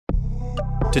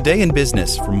Today in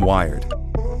Business from Wired.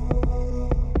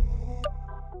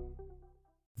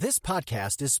 This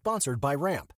podcast is sponsored by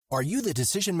Ramp. Are you the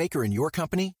decision maker in your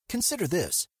company? Consider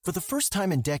this. For the first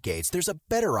time in decades, there's a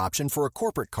better option for a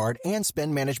corporate card and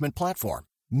spend management platform.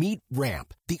 Meet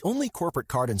Ramp, the only corporate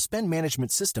card and spend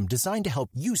management system designed to help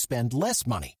you spend less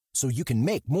money so you can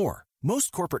make more.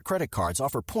 Most corporate credit cards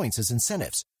offer points as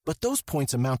incentives, but those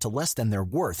points amount to less than their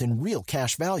worth in real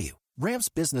cash value. Ramp's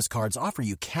business cards offer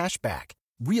you cash back,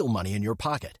 real money in your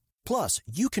pocket. Plus,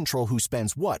 you control who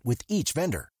spends what with each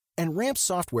vendor. And Ramp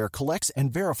software collects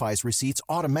and verifies receipts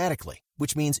automatically,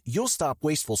 which means you'll stop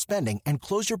wasteful spending and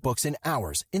close your books in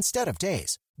hours instead of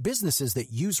days. Businesses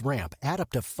that use Ramp add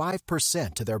up to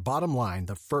 5% to their bottom line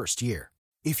the first year.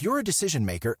 If you're a decision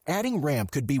maker, adding Ramp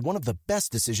could be one of the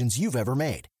best decisions you've ever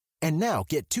made. And now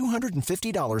get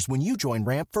 $250 when you join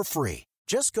Ramp for free.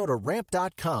 Just go to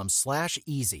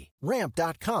ramp.com/easy.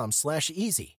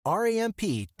 Ramp.com/easy.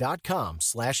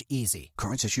 RAMP.com/easy.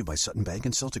 Cards issued by Sutton Bank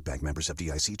and Celtic Bank, members of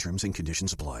FDIC. Terms and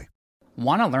conditions apply.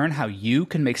 Want to learn how you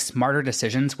can make smarter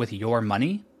decisions with your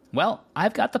money? Well,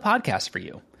 I've got the podcast for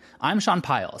you. I'm Sean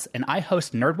Piles, and I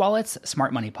host NerdWallet's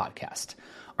Smart Money Podcast.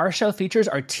 Our show features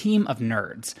our team of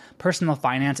nerds, personal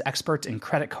finance experts in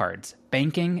credit cards,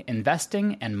 banking,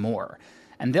 investing, and more.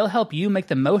 And they'll help you make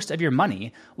the most of your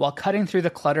money while cutting through the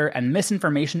clutter and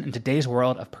misinformation in today's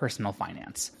world of personal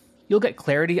finance. You'll get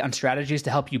clarity on strategies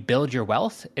to help you build your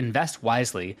wealth, invest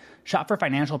wisely, shop for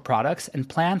financial products, and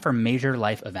plan for major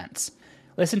life events.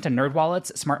 Listen to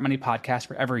NerdWallet's Smart Money Podcast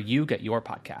wherever you get your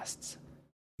podcasts.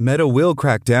 Meta will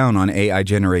crack down on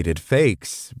AI-generated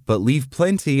fakes, but leave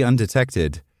plenty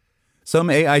undetected.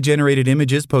 Some AI-generated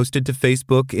images posted to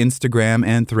Facebook, Instagram,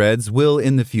 and Threads will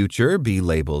in the future be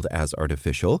labeled as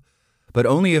artificial, but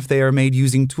only if they are made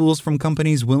using tools from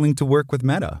companies willing to work with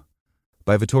Meta.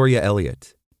 By Victoria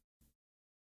Elliott.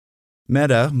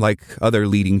 Meta, like other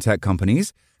leading tech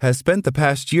companies, has spent the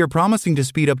past year promising to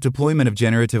speed up deployment of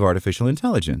generative artificial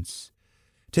intelligence.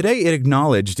 Today, it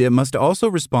acknowledged it must also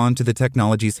respond to the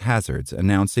technology's hazards,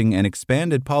 announcing an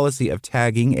expanded policy of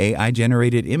tagging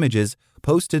AI-generated images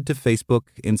posted to Facebook,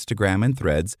 Instagram, and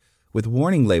Threads with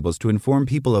warning labels to inform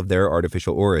people of their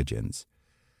artificial origins.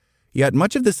 Yet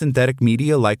much of the synthetic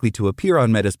media likely to appear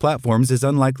on Meta's platforms is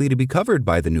unlikely to be covered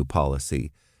by the new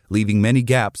policy, leaving many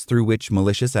gaps through which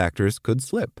malicious actors could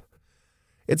slip.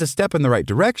 It's a step in the right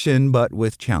direction, but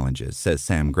with challenges, says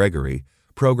Sam Gregory,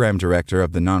 program director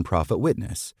of the nonprofit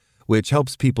Witness, which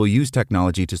helps people use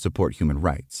technology to support human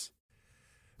rights.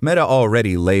 Meta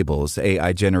already labels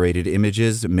AI-generated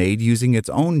images made using its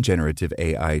own generative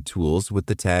AI tools with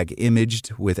the tag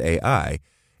imaged with AI,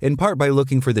 in part by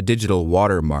looking for the digital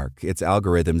watermark its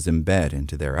algorithms embed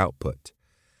into their output.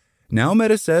 Now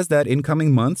Meta says that in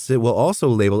coming months it will also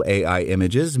label AI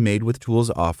images made with tools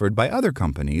offered by other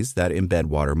companies that embed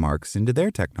watermarks into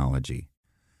their technology.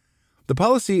 The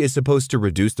policy is supposed to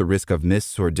reduce the risk of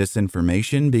mis- or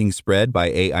disinformation being spread by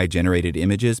AI-generated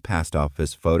images passed off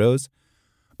as photos.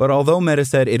 But although Meta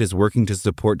said it is working to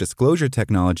support disclosure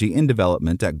technology in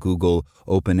development at Google,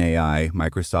 OpenAI,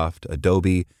 Microsoft,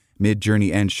 Adobe,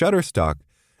 Midjourney, and Shutterstock,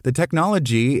 the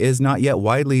technology is not yet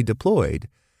widely deployed,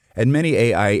 and many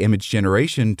AI image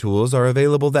generation tools are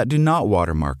available that do not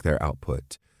watermark their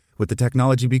output, with the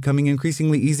technology becoming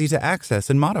increasingly easy to access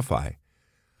and modify.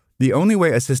 The only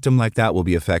way a system like that will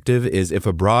be effective is if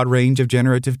a broad range of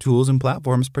generative tools and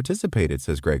platforms participated,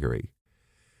 says Gregory.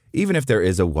 Even if there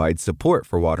is a wide support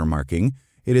for watermarking,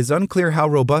 it is unclear how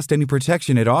robust any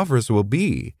protection it offers will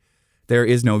be. There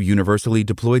is no universally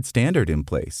deployed standard in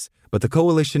place, but the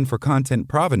Coalition for Content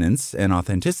Provenance and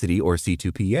Authenticity, or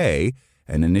C2PA,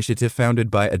 an initiative founded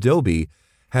by Adobe,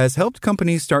 has helped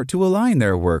companies start to align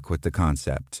their work with the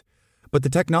concept. But the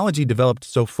technology developed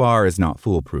so far is not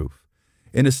foolproof.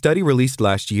 In a study released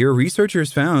last year,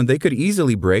 researchers found they could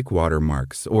easily break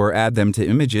watermarks or add them to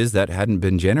images that hadn't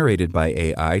been generated by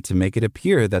AI to make it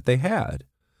appear that they had.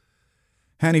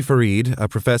 Hani Farid, a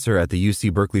professor at the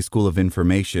UC Berkeley School of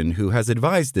Information who has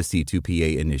advised the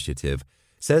C2PA initiative,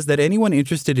 says that anyone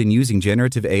interested in using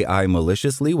generative AI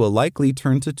maliciously will likely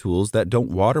turn to tools that don't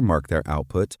watermark their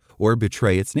output or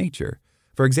betray its nature.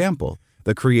 For example,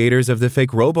 the creators of the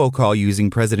fake robocall using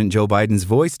President Joe Biden's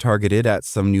voice targeted at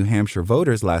some New Hampshire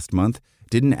voters last month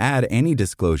didn't add any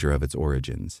disclosure of its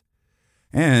origins.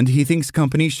 And he thinks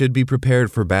companies should be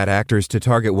prepared for bad actors to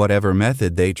target whatever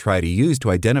method they try to use to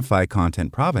identify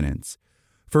content provenance.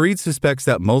 Farid suspects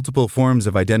that multiple forms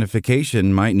of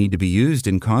identification might need to be used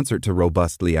in concert to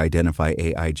robustly identify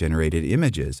AI-generated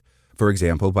images, for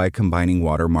example by combining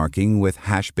watermarking with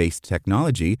hash-based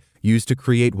technology used to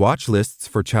create watch lists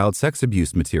for child sex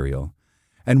abuse material.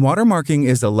 And watermarking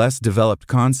is a less developed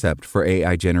concept for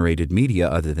AI-generated media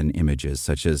other than images,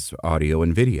 such as audio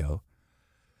and video.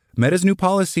 Meta's new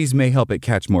policies may help it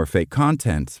catch more fake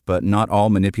content, but not all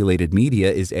manipulated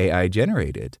media is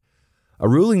AI-generated. A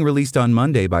ruling released on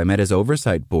Monday by Meta's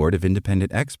Oversight Board of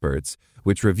Independent Experts,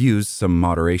 which reviews some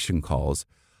moderation calls,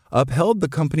 upheld the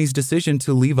company's decision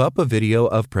to leave up a video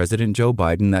of President Joe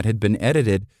Biden that had been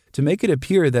edited to make it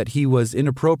appear that he was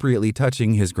inappropriately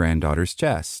touching his granddaughter's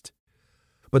chest.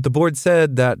 But the board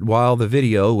said that while the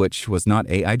video, which was not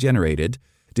AI-generated,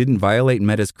 didn't violate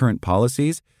Meta's current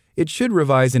policies, it should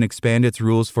revise and expand its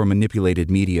rules for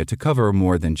manipulated media to cover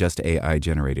more than just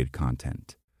AI-generated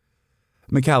content.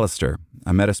 McAllister,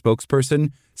 a Meta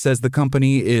spokesperson, says the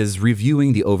company is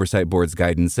reviewing the Oversight Board's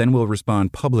guidance and will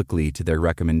respond publicly to their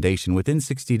recommendation within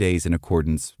 60 days in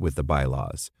accordance with the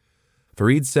bylaws.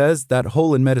 Fareed says that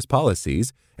hole in Meta's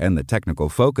policies and the technical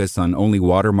focus on only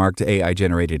watermarked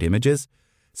AI-generated images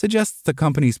suggests the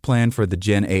company's plan for the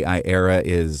Gen AI era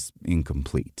is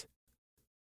incomplete.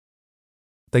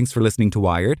 Thanks for listening to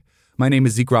Wired. My name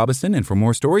is Zeke Robison, and for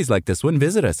more stories like this one,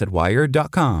 visit us at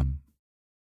wired.com.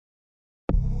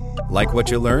 Like what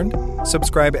you learned?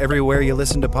 Subscribe everywhere you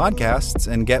listen to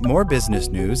podcasts and get more business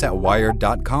news at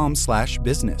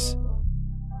wired.com/business.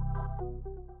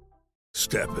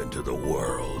 Step into the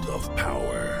world of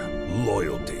power,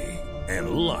 loyalty,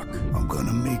 and luck. I'm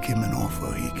gonna make him an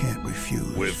offer he can't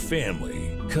refuse. With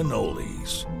family,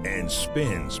 cannolis, and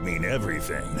spins mean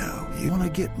everything. Now, you wanna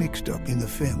get mixed up in the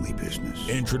family business.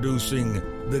 Introducing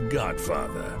The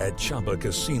Godfather at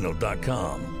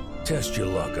ChumbaCasino.com. Test your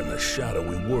luck in the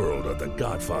shadowy world of The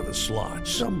Godfather slot.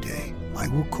 Someday, I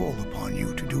will call upon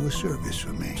you to do a service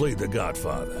for me. Play The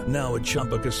Godfather, now at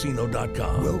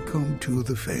ChumbaCasino.com. Welcome to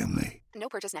the family. No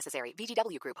purchase necessary.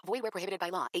 VGW Group. Void where prohibited by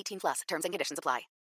law. 18+. Terms and conditions apply.